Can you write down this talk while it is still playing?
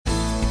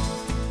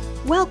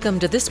Welcome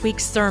to this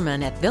week's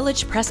sermon at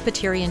Village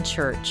Presbyterian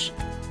Church.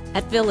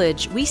 At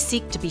Village, we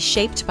seek to be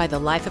shaped by the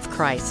life of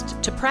Christ,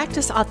 to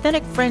practice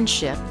authentic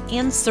friendship,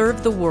 and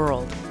serve the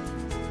world.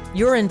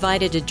 You're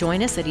invited to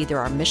join us at either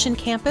our Mission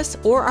Campus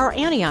or our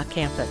Antioch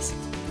campus.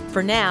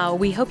 For now,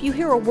 we hope you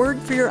hear a word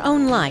for your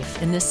own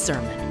life in this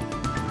sermon.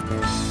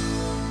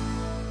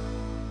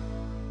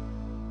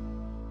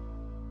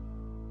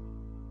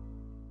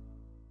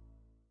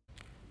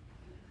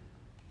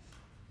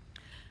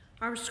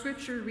 Our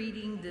scripture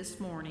reading this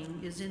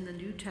morning is in the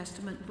New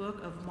Testament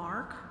book of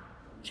Mark,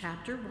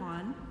 chapter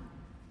 1,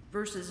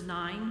 verses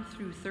 9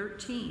 through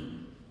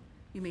 13.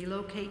 You may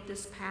locate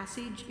this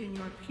passage in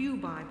your Pew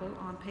Bible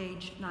on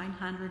page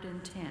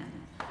 910.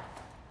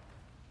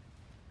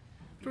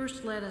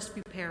 First, let us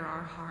prepare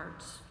our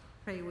hearts.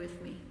 Pray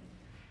with me.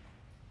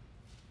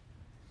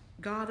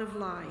 God of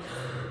life,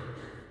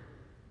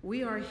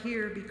 we are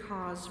here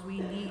because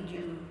we need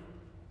you.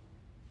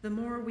 The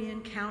more we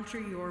encounter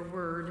your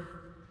word,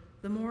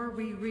 the more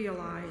we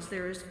realize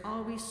there is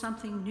always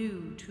something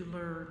new to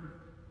learn.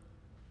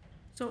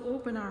 So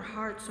open our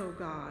hearts, O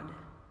God,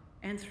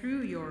 and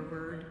through your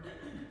word,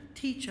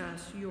 teach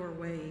us your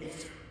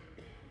ways.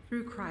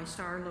 Through Christ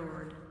our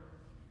Lord.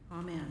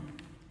 Amen.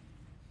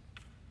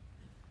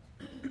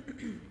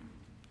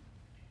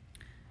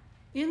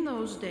 In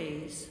those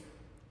days,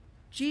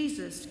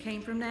 Jesus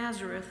came from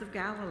Nazareth of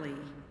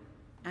Galilee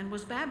and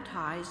was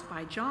baptized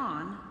by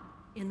John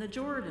in the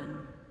Jordan.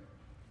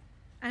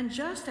 And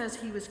just as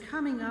he was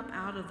coming up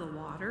out of the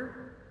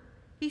water,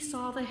 he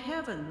saw the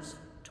heavens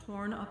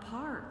torn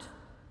apart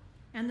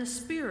and the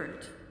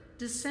Spirit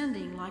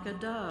descending like a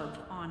dove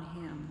on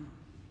him.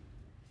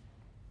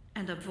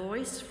 And a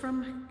voice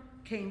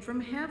came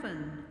from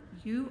heaven,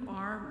 "You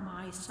are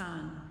my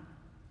Son,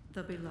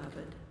 the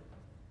Beloved.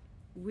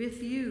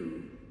 With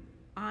you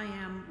I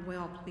am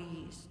well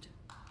pleased."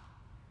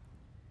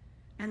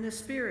 And the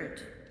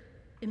Spirit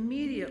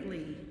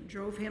immediately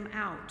drove him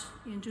out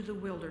into the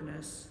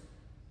wilderness.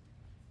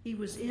 He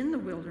was in the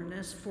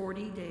wilderness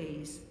 40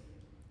 days,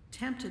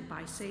 tempted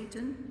by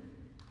Satan,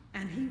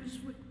 and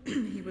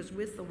he was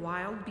with the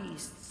wild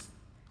beasts,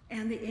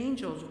 and the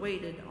angels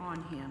waited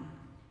on him.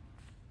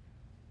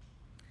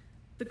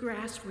 The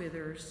grass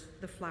withers,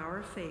 the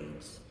flower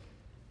fades,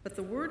 but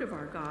the word of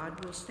our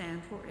God will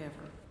stand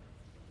forever.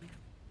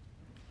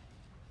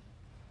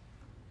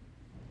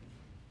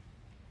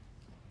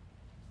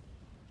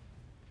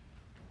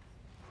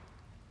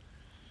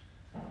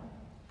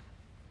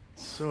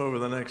 So over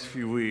the next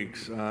few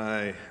weeks,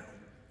 I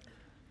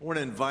want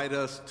to invite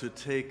us to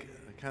take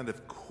a kind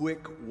of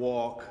quick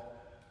walk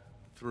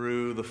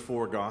through the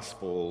four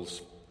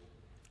Gospels.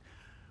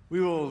 We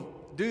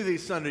will do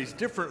these Sundays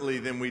differently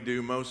than we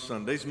do most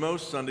Sundays.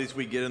 Most Sundays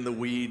we get in the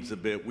weeds a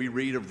bit. We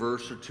read a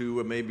verse or two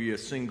or maybe a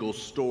single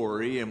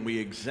story and we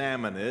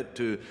examine it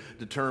to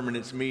determine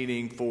its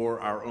meaning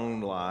for our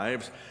own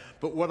lives.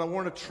 But what I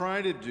want to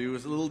try to do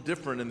is a little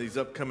different in these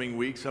upcoming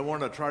weeks. I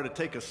want to try to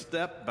take a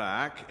step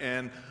back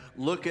and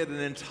look at an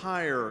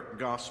entire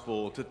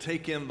gospel, to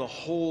take in the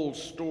whole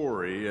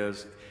story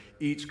as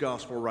each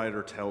gospel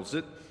writer tells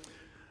it,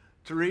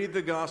 to read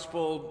the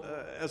gospel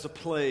as a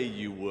play,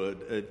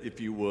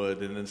 if you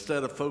would, and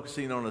instead of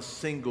focusing on a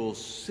single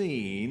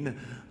scene,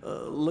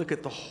 look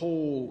at the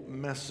whole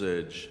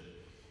message.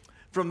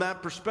 From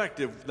that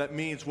perspective, that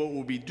means what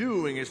we'll be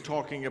doing is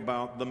talking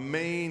about the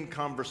main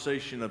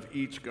conversation of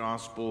each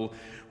gospel,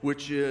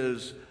 which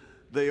is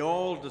they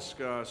all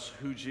discuss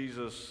who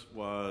Jesus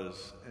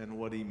was and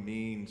what he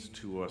means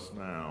to us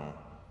now.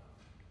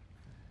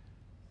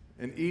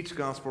 And each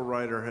gospel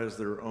writer has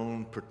their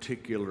own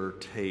particular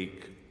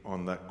take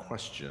on that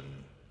question.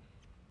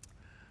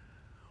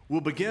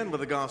 We'll begin with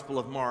the Gospel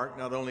of Mark,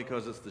 not only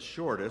because it's the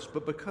shortest,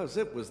 but because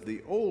it was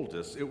the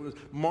oldest.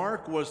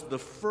 Mark was the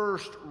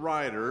first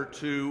writer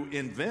to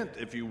invent,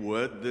 if you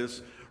would,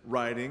 this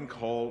writing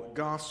called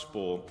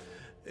gospel.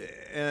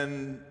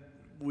 And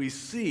we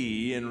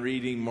see in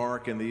reading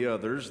Mark and the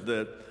others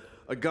that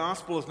a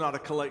gospel is not a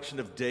collection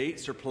of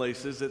dates or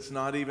places. It's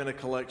not even a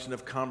collection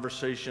of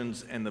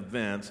conversations and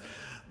events.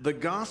 The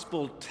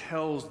gospel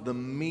tells the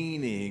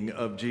meaning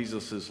of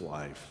Jesus'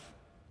 life.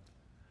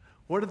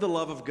 What did the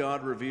love of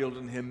God revealed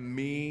in him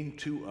mean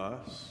to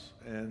us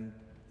and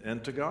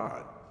to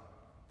God?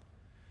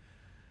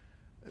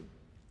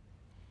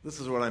 This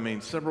is what I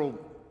mean.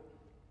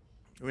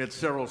 We had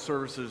several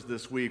services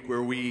this week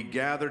where we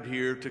gathered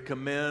here to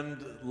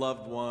commend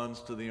loved ones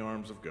to the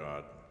arms of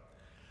God.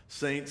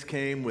 Saints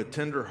came with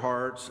tender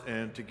hearts,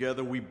 and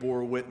together we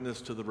bore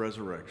witness to the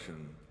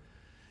resurrection.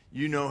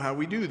 You know how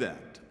we do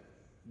that.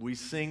 We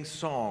sing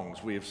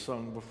songs we have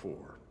sung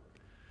before.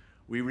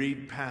 We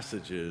read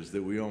passages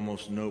that we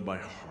almost know by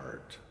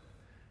heart.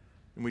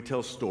 And we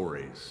tell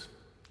stories.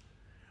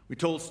 We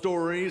told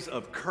stories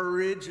of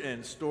courage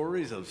and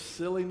stories of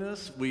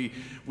silliness. We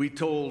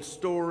told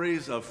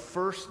stories of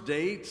first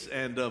dates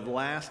and of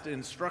last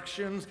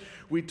instructions.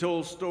 We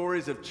told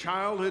stories of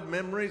childhood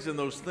memories and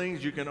those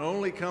things you can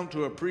only come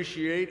to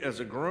appreciate as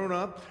a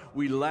grown-up.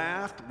 We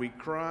laughed, we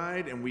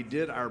cried, and we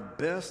did our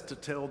best to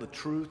tell the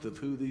truth of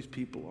who these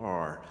people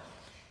are.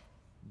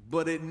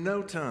 But at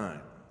no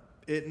time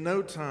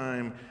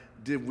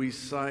did we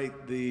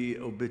cite the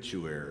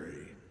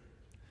obituary.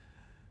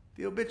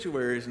 The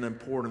obituary is an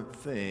important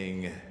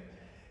thing.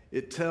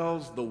 It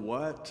tells the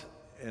what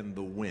and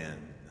the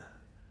when,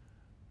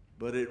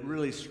 but it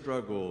really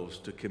struggles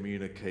to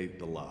communicate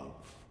the love.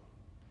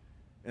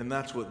 And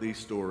that's what these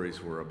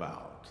stories were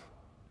about.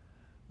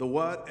 The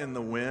what and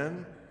the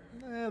when,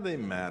 they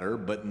matter,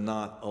 but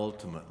not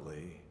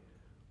ultimately.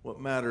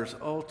 What matters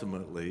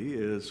ultimately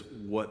is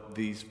what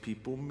these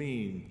people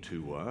mean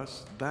to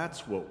us.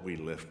 That's what we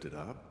lifted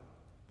up.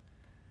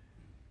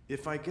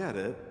 If I get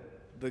it,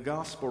 the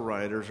gospel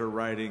writers are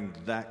writing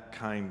that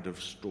kind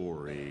of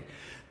story.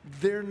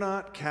 They're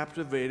not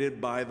captivated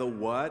by the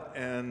what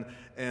and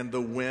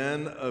the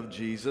when of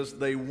Jesus.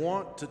 They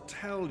want to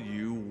tell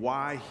you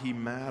why he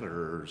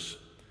matters.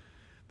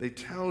 They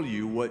tell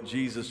you what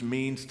Jesus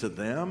means to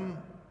them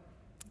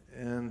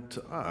and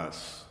to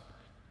us.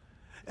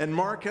 And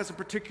Mark has a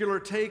particular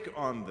take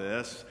on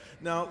this.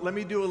 Now, let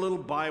me do a little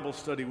Bible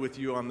study with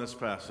you on this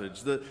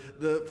passage.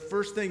 The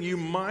first thing you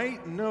might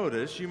have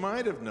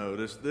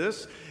noticed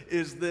this,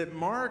 is that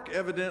Mark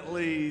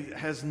evidently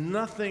has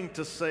nothing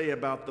to say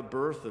about the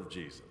birth of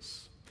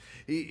Jesus.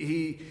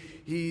 We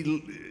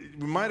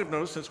might have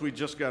noticed, since we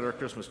just got our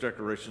Christmas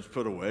decorations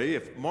put away,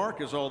 if Mark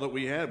is all that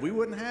we had, we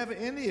wouldn't have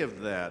any of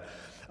that.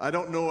 I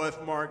don't know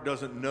if Mark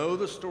doesn't know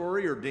the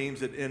story or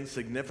deems it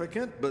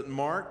insignificant, but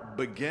Mark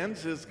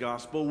begins his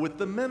gospel with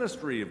the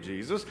ministry of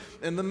Jesus,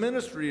 and the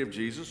ministry of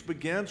Jesus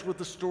begins with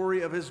the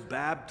story of his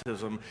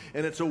baptism,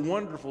 and it's a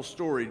wonderful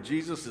story.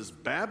 Jesus is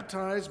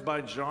baptized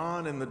by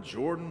John in the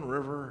Jordan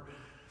River,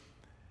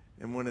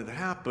 and when it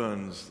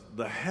happens,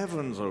 the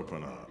heavens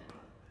open up,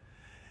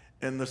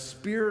 and the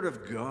Spirit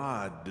of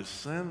God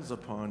descends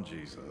upon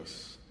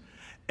Jesus,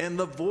 and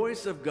the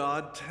voice of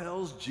God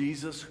tells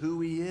Jesus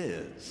who he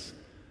is.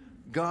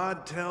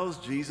 God tells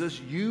Jesus,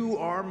 "You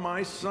are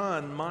my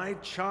son, my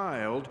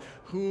child,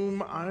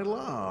 whom I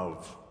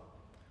love."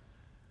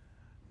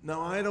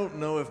 Now, I don't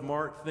know if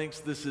Mark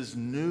thinks this is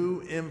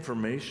new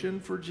information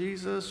for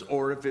Jesus,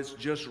 or if it's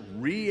just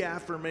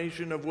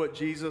reaffirmation of what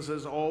Jesus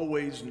has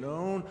always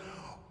known,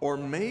 or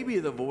maybe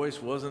the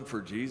voice wasn't for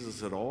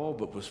Jesus at all,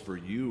 but was for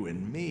you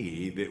and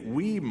me, that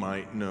we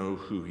might know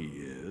who he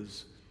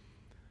is.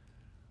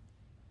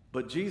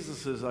 But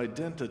Jesus'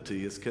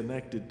 identity is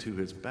connected to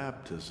his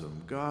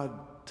baptism. God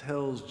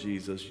tells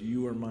Jesus,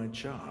 "You are my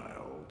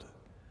child."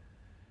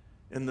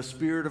 And the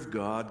Spirit of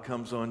God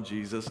comes on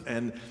Jesus.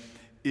 And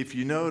if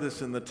you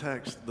notice in the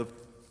text,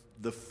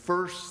 the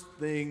first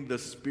thing the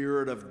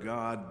Spirit of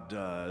God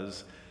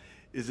does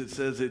is it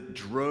says it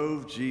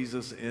drove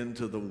Jesus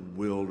into the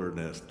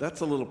wilderness.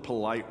 That's a little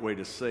polite way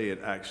to say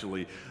it,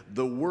 actually.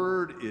 The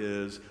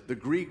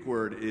Greek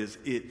word is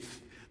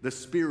the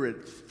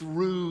Spirit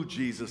threw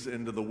Jesus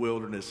into the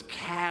wilderness,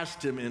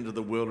 cast him into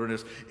the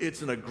wilderness.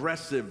 It's an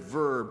aggressive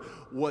verb.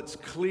 What's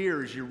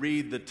clear as you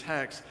read the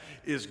text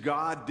is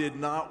God did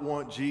not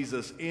want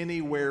Jesus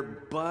anywhere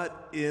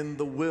but in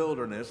the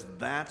wilderness.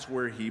 That's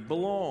where he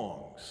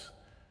belongs.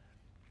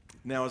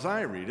 Now, as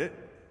I read it,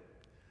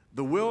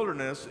 the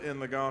wilderness in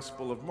the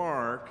Gospel of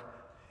Mark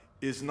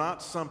is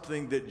not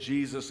something that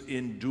Jesus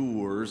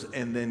endures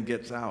and then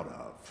gets out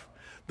of.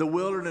 The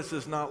wilderness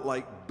is not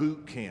like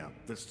boot camp.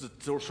 That's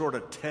to sort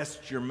of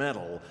test your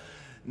mettle.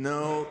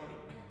 No,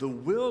 the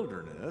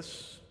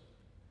wilderness,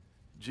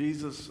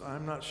 Jesus,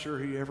 I'm not sure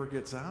he ever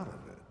gets out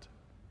of it.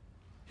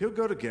 He'll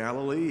go to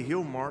Galilee,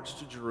 he'll march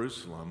to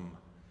Jerusalem,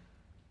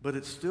 but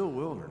it's still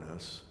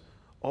wilderness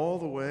all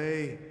the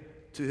way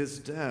to his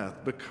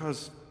death.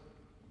 Because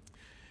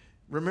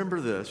remember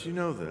this, you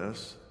know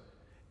this,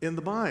 in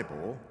the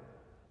Bible,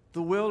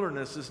 the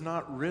wilderness is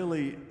not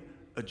really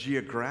a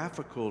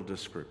geographical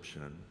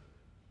description,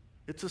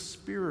 it's a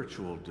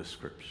spiritual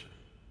description.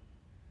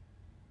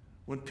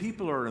 When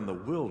people are in the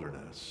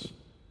wilderness,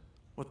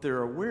 what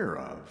they're aware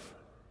of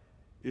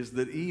is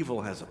that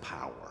evil has a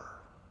power.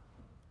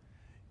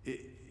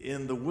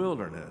 In the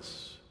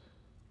wilderness,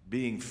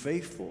 being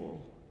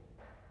faithful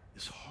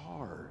is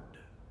hard.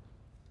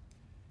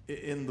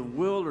 In the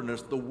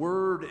wilderness, the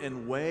word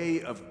and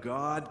way of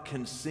God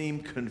can seem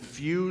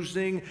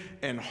confusing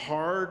and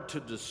hard to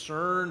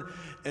discern.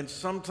 And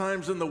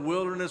sometimes in the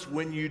wilderness,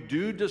 when you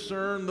do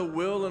discern the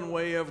will and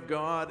way of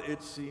God,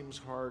 it seems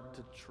hard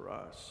to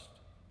trust.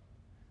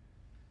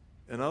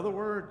 In other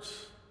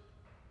words,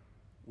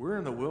 we're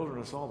in the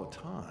wilderness all the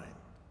time.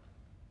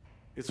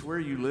 It's where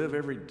you live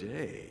every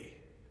day.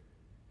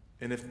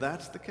 And if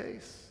that's the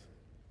case,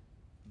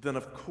 then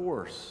of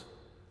course,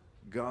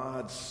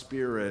 God's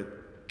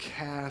Spirit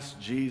cast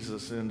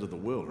Jesus into the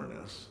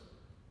wilderness,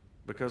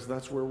 because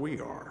that's where we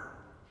are.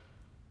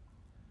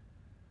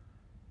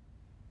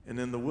 And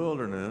in the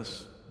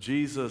wilderness,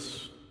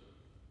 Jesus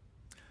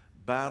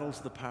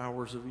battles the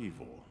powers of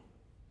evil.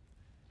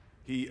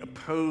 He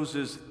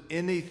opposes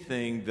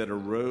anything that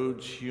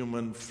erodes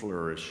human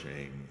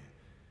flourishing.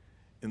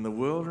 In the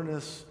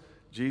wilderness,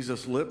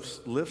 Jesus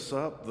lifts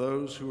up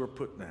those who are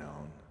put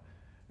down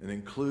and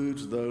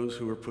includes those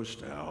who are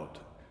pushed out.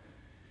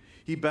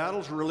 He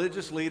battles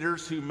religious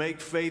leaders who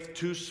make faith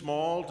too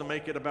small to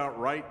make it about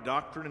right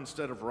doctrine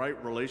instead of right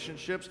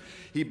relationships.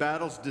 He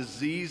battles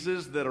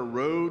diseases that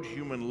erode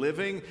human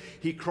living.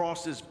 He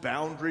crosses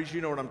boundaries,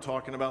 you know what I'm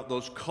talking about,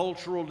 those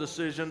cultural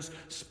decisions,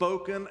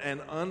 spoken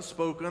and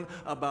unspoken,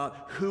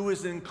 about who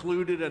is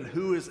included and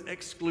who is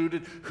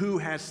excluded, who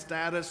has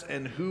status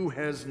and who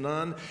has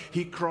none.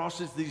 He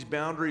crosses these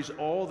boundaries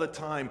all the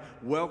time,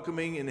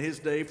 welcoming in his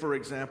day, for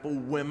example,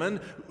 women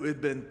who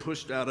had been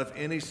pushed out of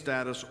any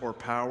status or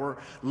power,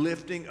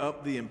 lifting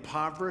up the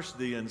impoverished,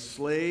 the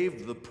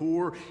enslaved, the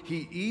poor.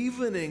 He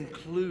even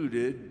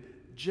included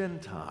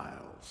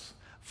Gentiles,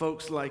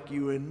 folks like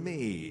you and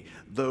me,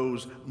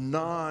 those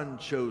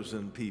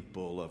non-chosen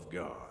people of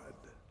God.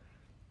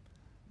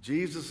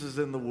 Jesus is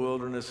in the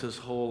wilderness his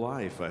whole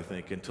life, I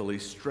think, until he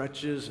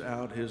stretches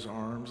out his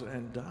arms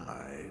and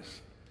dies.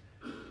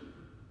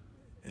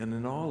 And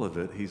in all of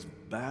it, he's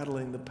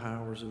battling the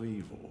powers of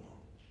evil.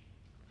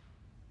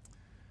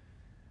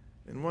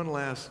 And one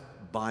last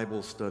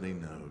Bible study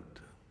note.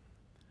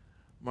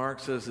 Mark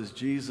says as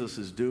Jesus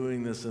is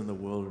doing this in the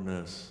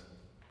wilderness,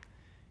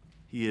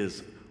 he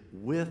is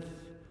with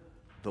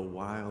the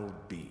wild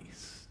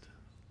beast.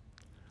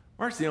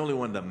 Mark's the only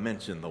one to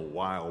mention the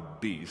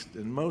wild beast,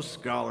 and most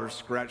scholars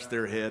scratch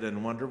their head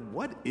and wonder,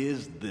 what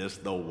is this,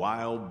 the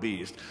wild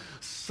beast?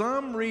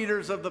 Some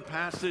readers of the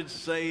passage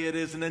say it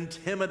is an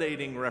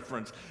intimidating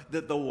reference,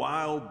 that the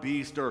wild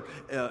beast are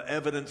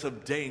evidence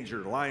of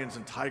danger, lions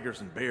and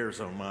tigers and bears,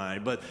 oh my.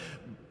 But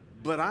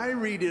I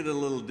read it a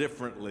little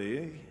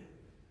differently.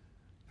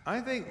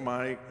 I think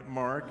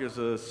Mark is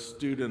a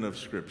student of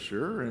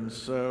Scripture, and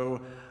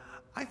so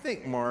I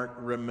think Mark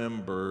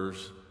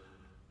remembers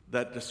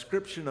that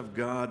description of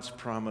God's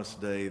promised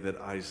day that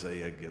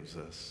Isaiah gives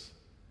us.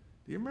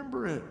 Do you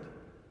remember it?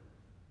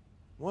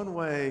 One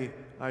way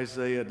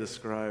Isaiah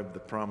described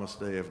the promised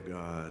day of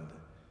God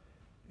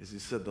is he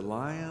said, the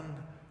lion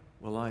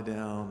will lie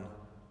down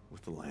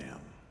with the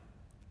lamb,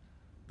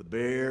 the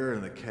bear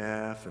and the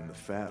calf and the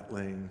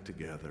fatling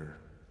together.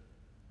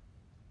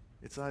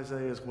 It's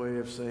Isaiah's way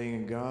of saying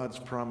in God's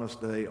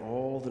promised day,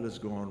 all that has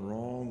gone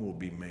wrong will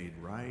be made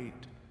right,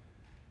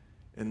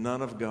 and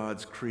none of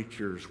God's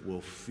creatures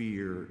will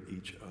fear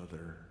each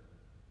other.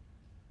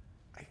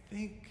 I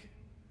think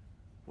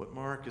what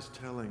Mark is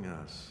telling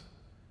us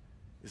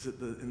is that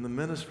in the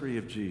ministry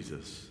of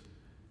Jesus,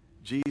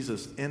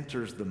 Jesus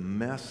enters the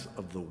mess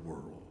of the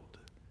world,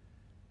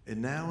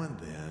 and now and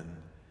then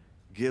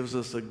gives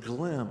us a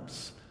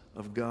glimpse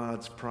of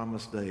God's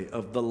promised day,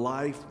 of the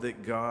life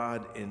that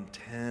God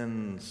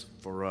intends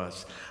for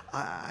us.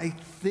 I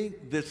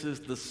think this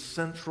is the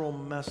central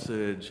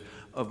message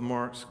of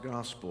Mark's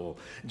gospel.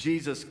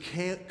 Jesus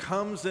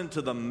comes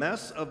into the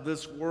mess of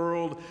this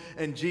world,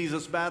 and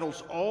Jesus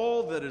battles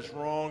all that is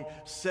wrong,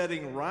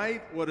 setting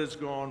right what has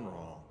gone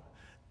wrong.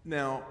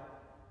 Now,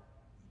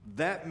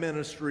 that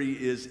ministry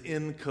is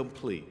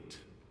incomplete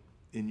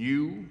in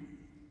you,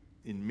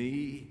 in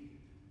me,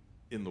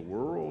 in the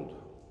world,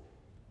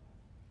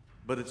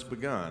 but it's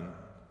begun.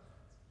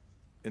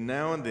 And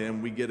now and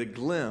then we get a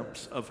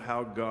glimpse of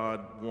how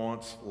God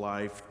wants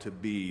life to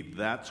be.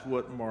 That's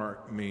what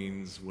Mark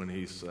means when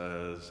he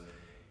says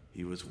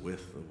he was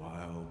with the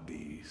wild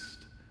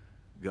beast.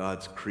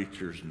 God's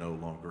creatures no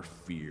longer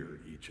fear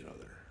each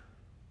other.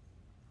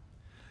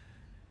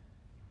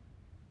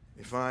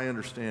 If I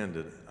understand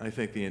it, I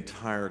think the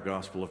entire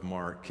Gospel of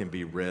Mark can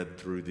be read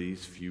through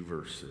these few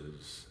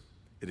verses.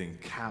 It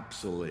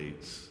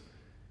encapsulates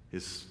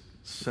his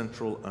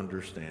central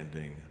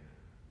understanding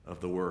of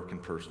the work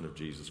and person of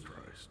Jesus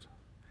Christ.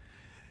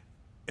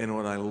 And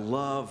what I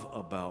love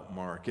about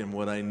Mark and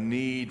what I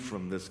need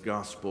from this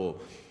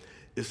gospel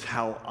is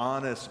how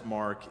honest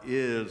Mark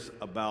is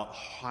about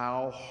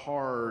how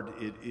hard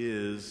it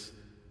is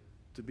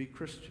to be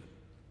Christian,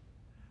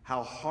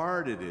 how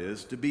hard it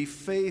is to be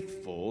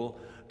faithful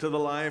to the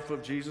life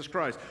of Jesus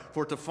Christ.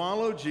 For to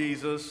follow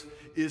Jesus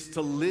is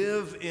to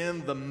live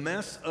in the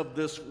mess of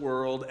this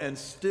world and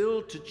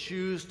still to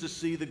choose to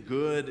see the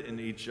good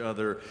in each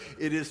other.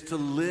 It is to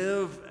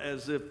live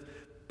as if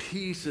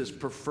peace is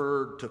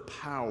preferred to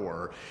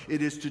power.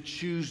 It is to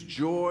choose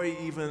joy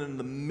even in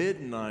the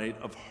midnight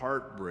of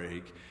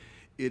heartbreak.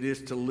 It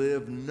is to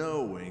live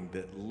knowing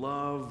that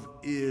love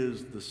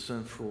is the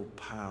central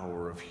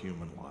power of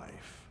human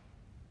life.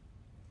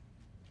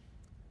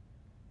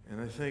 And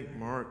I think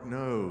Mark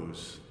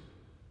knows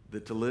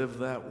that to live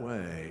that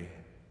way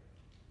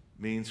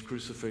means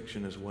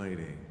crucifixion is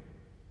waiting,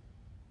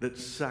 that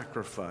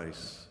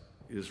sacrifice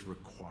is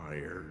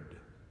required.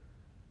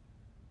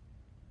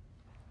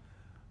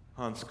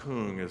 Hans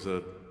Kung is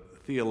a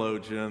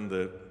theologian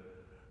that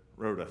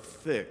wrote a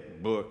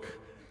thick book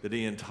that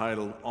he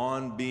entitled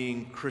On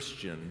Being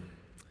Christian.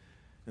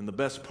 And the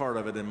best part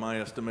of it, in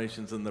my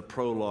estimation, is in the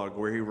prologue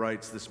where he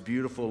writes this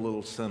beautiful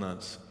little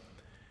sentence.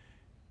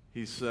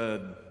 He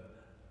said,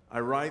 I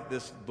write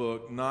this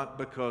book not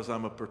because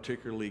I'm a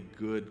particularly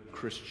good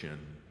Christian,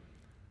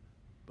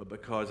 but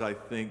because I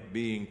think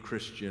being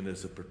Christian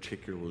is a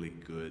particularly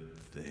good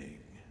thing.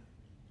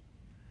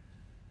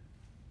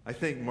 I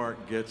think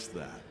Mark gets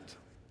that.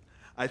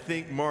 I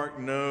think Mark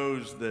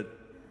knows that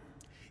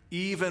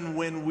even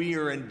when we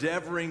are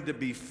endeavoring to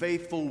be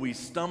faithful, we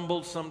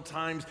stumble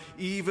sometimes.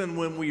 Even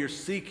when we are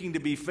seeking to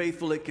be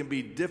faithful, it can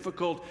be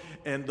difficult,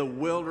 and the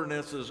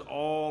wilderness is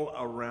all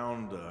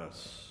around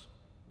us.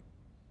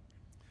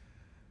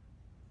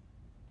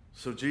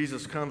 So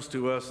Jesus comes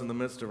to us in the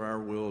midst of our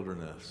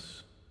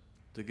wilderness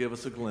to give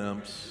us a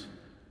glimpse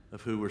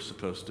of who we're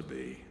supposed to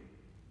be.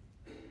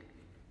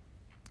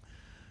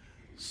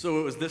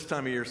 So it was this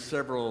time of year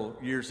several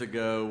years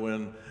ago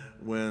when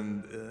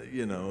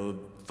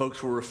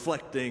folks were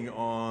reflecting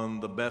on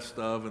the best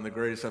of and the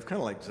greatest of, kind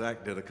of like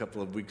Zach did a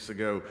couple of weeks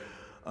ago.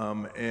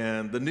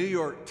 And the New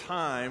York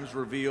Times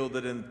revealed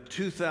that in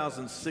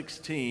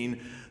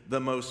 2016, the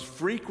most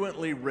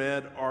frequently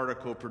read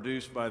article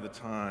produced by the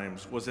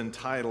Times was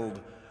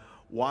entitled,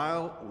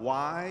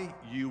 Why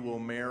You Will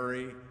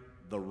Marry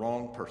the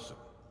Wrong Person.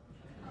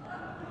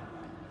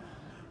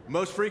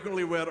 Most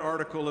frequently read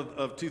article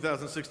of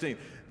 2016.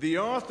 The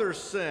author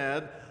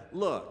said,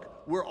 look,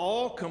 we're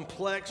all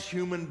complex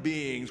human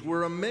beings.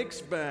 We're a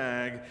mixed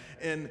bag,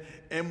 and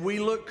we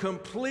look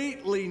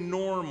completely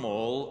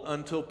normal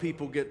until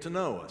people get to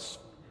know us.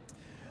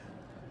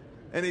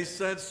 And he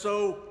said,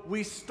 so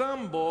we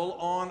stumble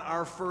on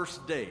our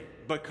first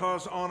date,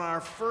 because on our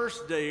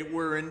first date,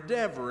 we're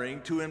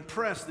endeavoring to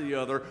impress the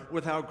other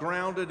with how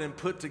grounded and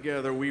put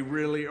together we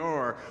really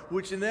are,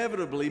 which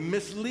inevitably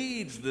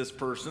misleads this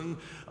person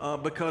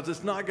because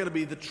it's not going to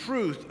be the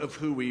truth of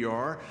who we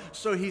are.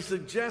 So he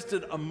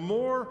suggested a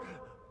more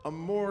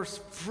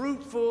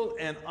fruitful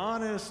and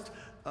honest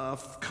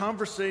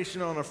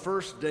conversation on a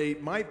first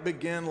date might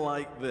begin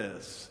like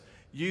this.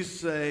 You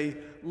say,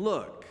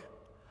 look,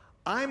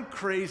 I'm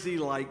crazy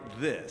like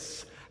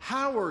this.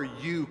 How are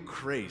you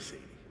crazy?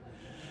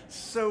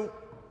 So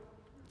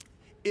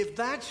if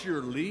that's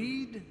your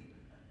lead,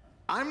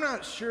 I'm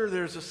not sure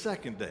there's a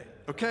second date,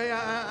 okay?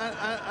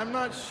 I'm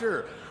not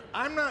sure.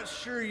 I'm not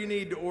sure you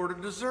need to order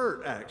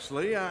dessert,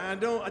 actually. I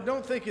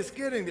don't think it's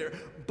getting there.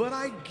 But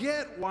I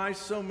get why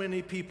so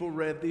many people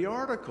read the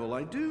article.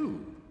 I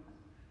do.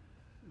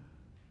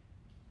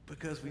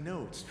 Because we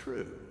know it's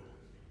true.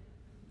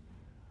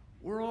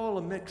 We're all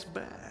a mixed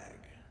bag.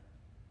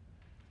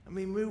 I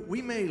mean,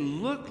 we may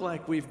look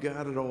like we've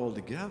got it all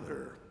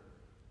together,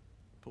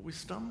 but we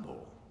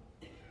stumble.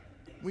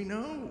 We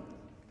know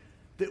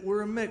that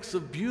we're a mix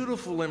of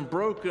beautiful and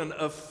broken,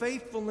 of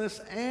faithfulness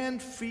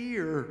and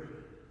fear.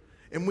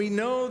 And we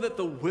know that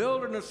the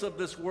wilderness of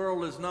this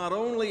world is not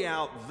only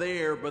out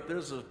there, but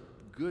there's a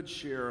good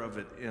share of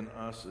it in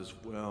us as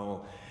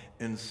well.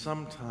 And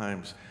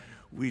sometimes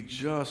we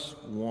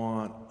just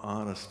want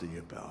honesty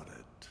about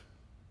it.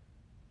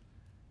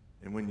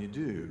 And when you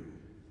do,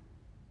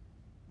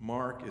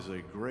 Mark is a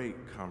great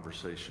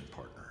conversation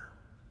partner,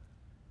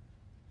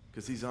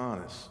 because he's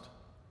honest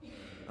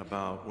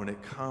about when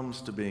it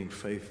comes to being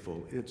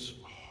faithful, it's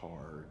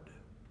hard.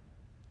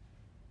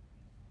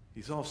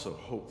 He's also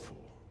hopeful,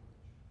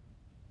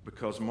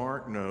 because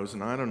Mark knows,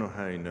 and I don't know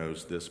how he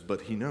knows this,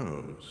 but he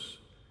knows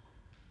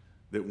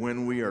that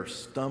when we are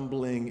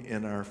stumbling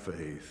in our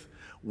faith,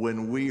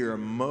 when we are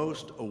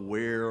most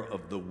aware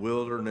of the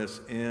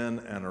wilderness in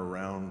and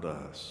around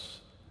us,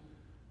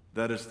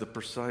 that is the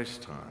precise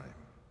time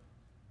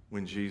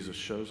when Jesus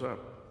shows up.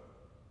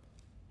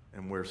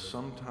 And where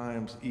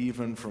sometimes,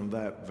 even from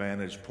that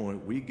vantage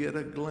point, we get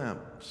a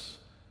glimpse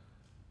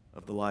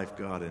of the life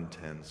God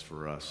intends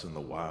for us, and the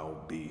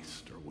wild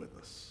beasts are with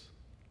us.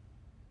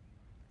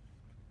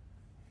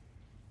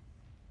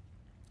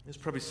 It's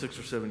probably 6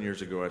 or 7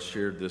 years ago I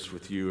shared this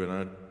with you, and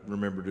I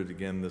remembered it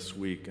again this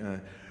week.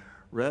 I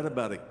read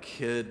about a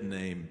kid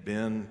named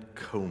Ben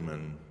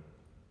Coman.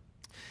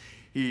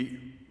 He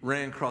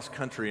ran cross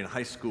country in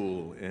high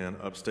school in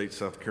upstate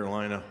South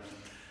Carolina.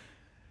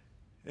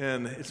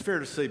 And it's fair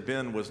to say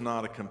Ben was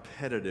not a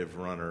competitive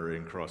runner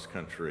in cross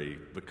country,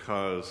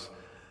 because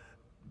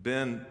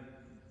Ben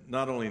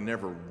not only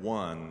never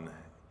won,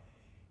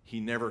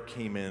 he never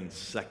came in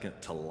second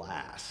to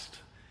last.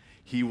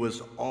 He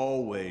was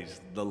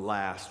always the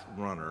last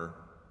runner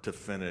to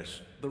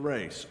finish the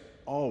race,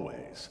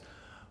 always.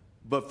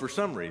 But for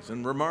some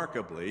reason,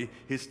 remarkably,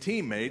 his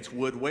teammates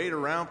would wait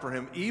around for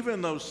him,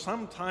 even though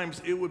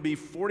sometimes it would be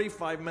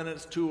 45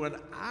 minutes to an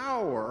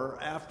hour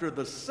after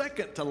the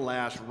second to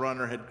last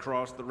runner had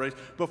crossed the race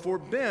before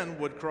Ben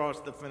would cross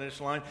the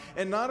finish line.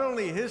 And not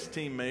only his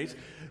teammates,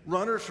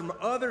 runners from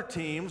other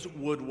teams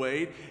would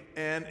wait.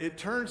 And it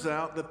turns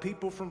out that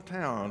people from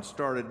town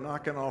started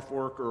knocking off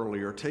work early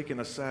or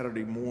taking a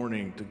Saturday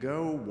morning to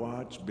go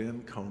watch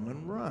Ben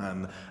Coman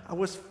run. I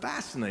was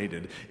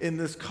fascinated in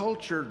this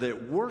culture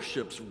that worships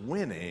worship's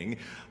winning,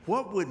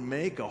 what would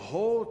make a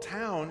whole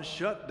town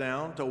shut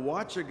down to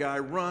watch a guy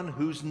run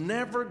who's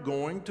never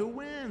going to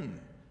win?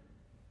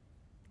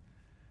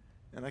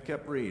 And I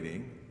kept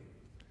reading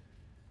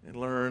and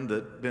learned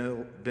that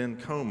Ben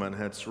Coman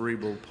had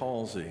cerebral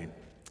palsy.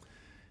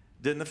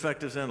 Didn't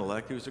affect his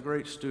intellect. He was a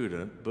great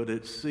student, but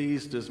it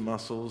seized his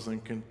muscles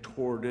and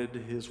contorted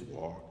his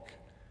walk.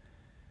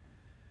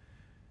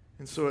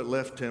 And so it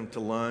left him to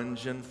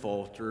lunge and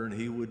falter, and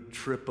he would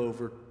trip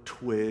over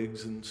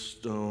twigs and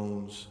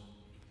stones.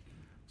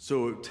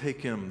 So it would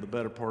take him the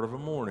better part of a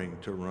morning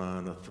to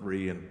run a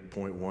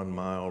 3.1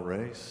 mile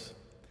race.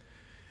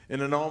 And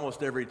then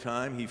almost every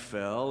time he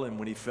fell, and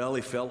when he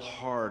fell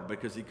hard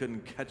because he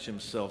couldn't catch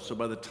himself. So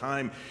by the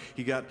time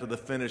he got to the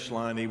finish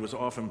line, he was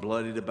often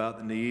bloodied about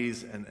the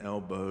knees and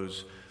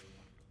elbows.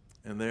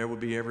 And there would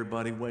be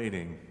everybody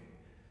waiting.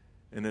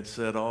 And it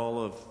said all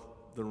of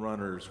the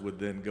runners would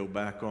then go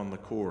back on the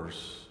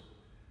course.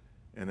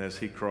 And as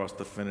he crossed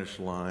the finish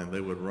line,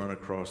 they would run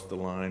across the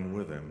line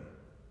with him.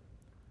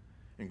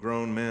 And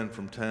grown men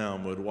from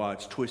town would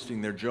watch,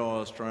 twisting their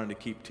jaws, trying to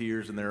keep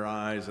tears in their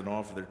eyes and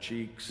off of their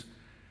cheeks.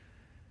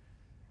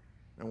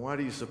 And why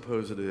do you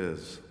suppose it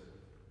is?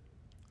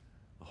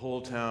 The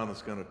whole town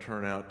is going to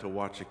turn out to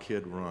watch a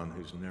kid run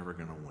who's never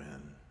going to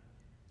win.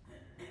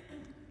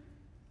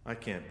 I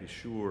can't be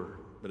sure,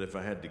 but if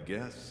I had to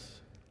guess,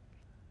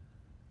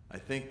 I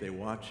think they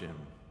watch him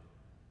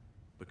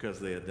because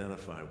they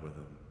identify with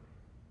him.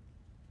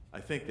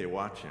 I think they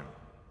watch him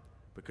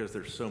because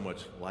they're so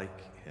much like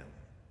him,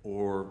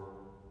 or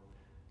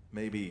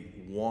maybe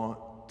want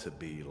to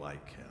be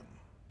like him,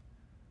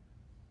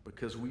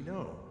 because we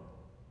know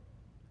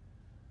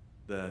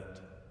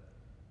that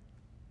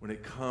when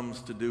it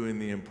comes to doing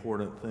the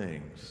important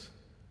things,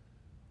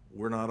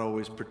 we're not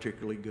always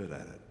particularly good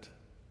at it.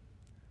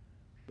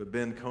 But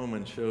Ben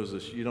Coman shows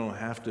us you don't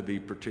have to be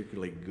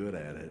particularly good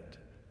at it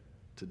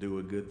to do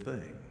a good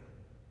thing.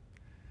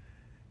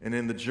 And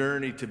in the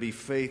journey to be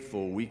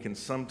faithful, we can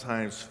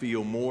sometimes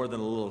feel more than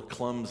a little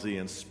clumsy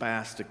and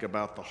spastic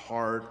about the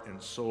heart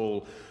and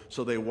soul.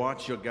 So they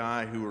watch a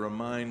guy who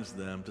reminds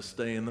them to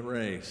stay in the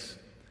race.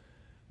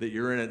 That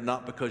you're in it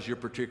not because you're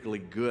particularly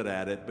good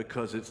at it,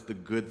 because it's the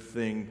good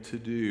thing to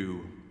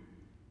do.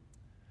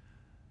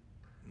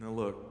 Now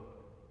look,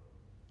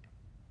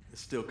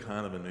 it's still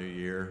kind of a new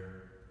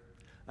year.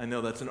 I know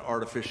that's an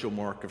artificial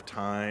mark of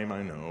time,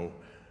 I know,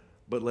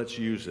 but let's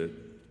use it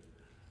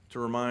to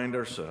remind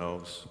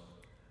ourselves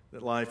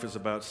that life is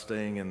about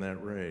staying in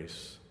that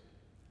race.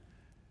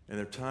 And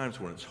there are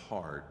times when it's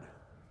hard.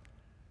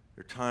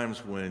 There are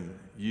times when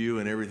you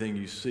and everything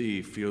you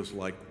see feels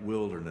like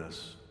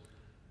wilderness.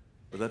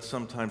 But that's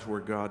sometimes where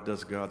God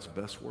does God's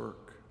best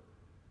work.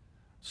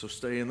 So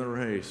stay in the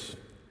race,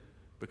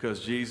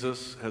 because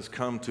Jesus has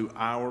come to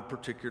our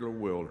particular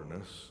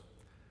wilderness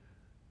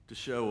to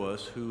show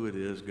us who it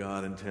is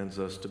God intends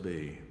us to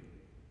be.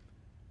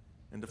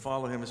 And to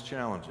follow him is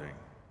challenging.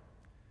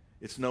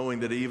 It's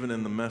knowing that even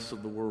in the mess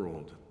of the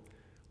world,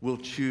 we'll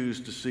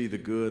choose to see the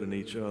good in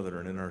each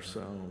other and in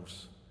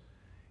ourselves.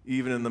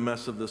 Even in the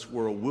mess of this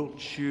world, we'll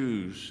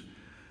choose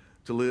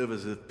to live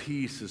as if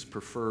peace is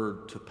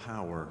preferred to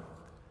power.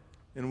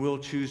 And we'll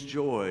choose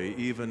joy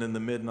even in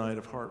the midnight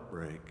of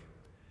heartbreak.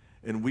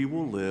 And we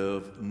will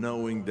live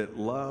knowing that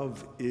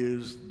love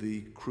is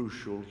the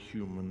crucial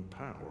human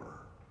power.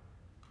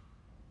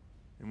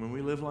 And when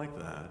we live like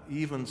that,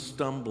 even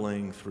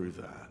stumbling through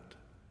that,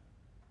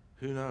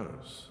 who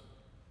knows?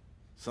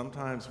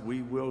 Sometimes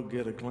we will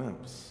get a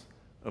glimpse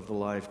of the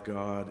life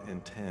God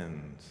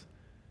intends.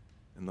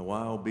 And the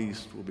wild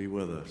beast will be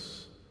with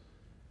us.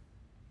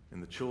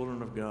 And the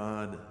children of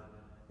God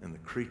and the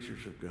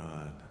creatures of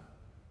God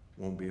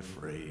won't be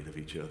afraid of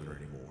each other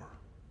anymore.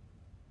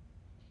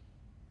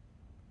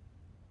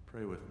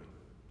 Pray with me.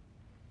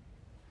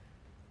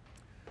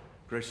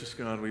 Gracious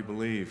God, we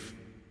believe.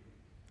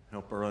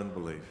 Help our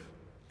unbelief.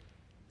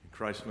 In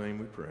Christ's name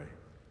we pray.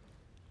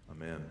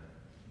 Amen.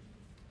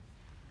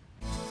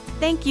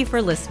 Thank you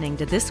for listening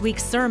to this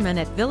week's sermon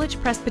at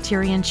Village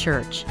Presbyterian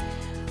Church.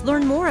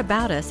 Learn more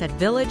about us at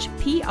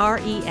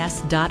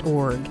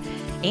villagepres.org,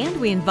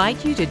 and we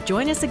invite you to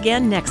join us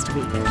again next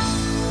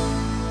week.